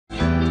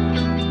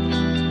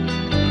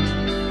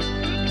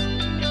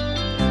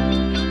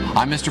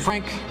I'm Mr.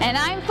 Frank. And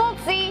I'm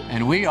Folksy.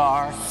 And we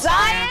are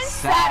Science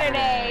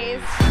Saturdays.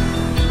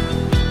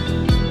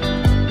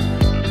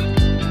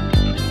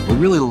 We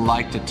really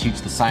like to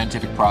teach the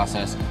scientific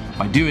process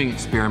by doing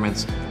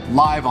experiments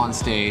live on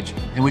stage,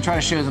 and we try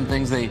to show them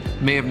things they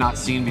may have not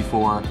seen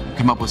before,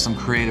 come up with some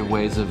creative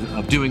ways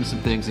of doing some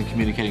things and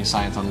communicating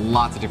science on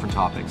lots of different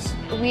topics.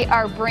 We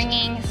are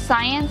bringing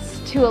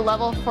science to a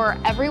level for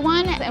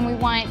everyone, and we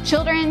want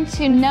children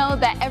to know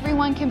that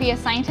everyone can be a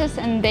scientist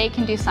and they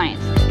can do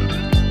science.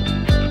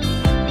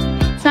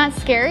 It's not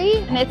scary,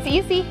 and it's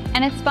easy,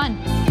 and it's fun.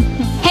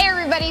 Hey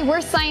everybody,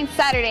 we're Science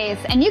Saturdays,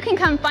 and you can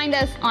come find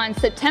us on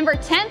September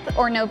 10th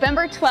or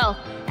November 12th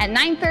at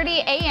 9:30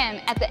 a.m.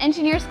 at the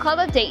Engineers Club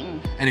of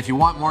Dayton. And if you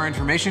want more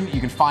information, you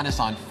can find us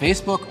on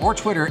Facebook or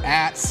Twitter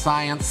at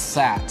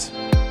ScienceSat.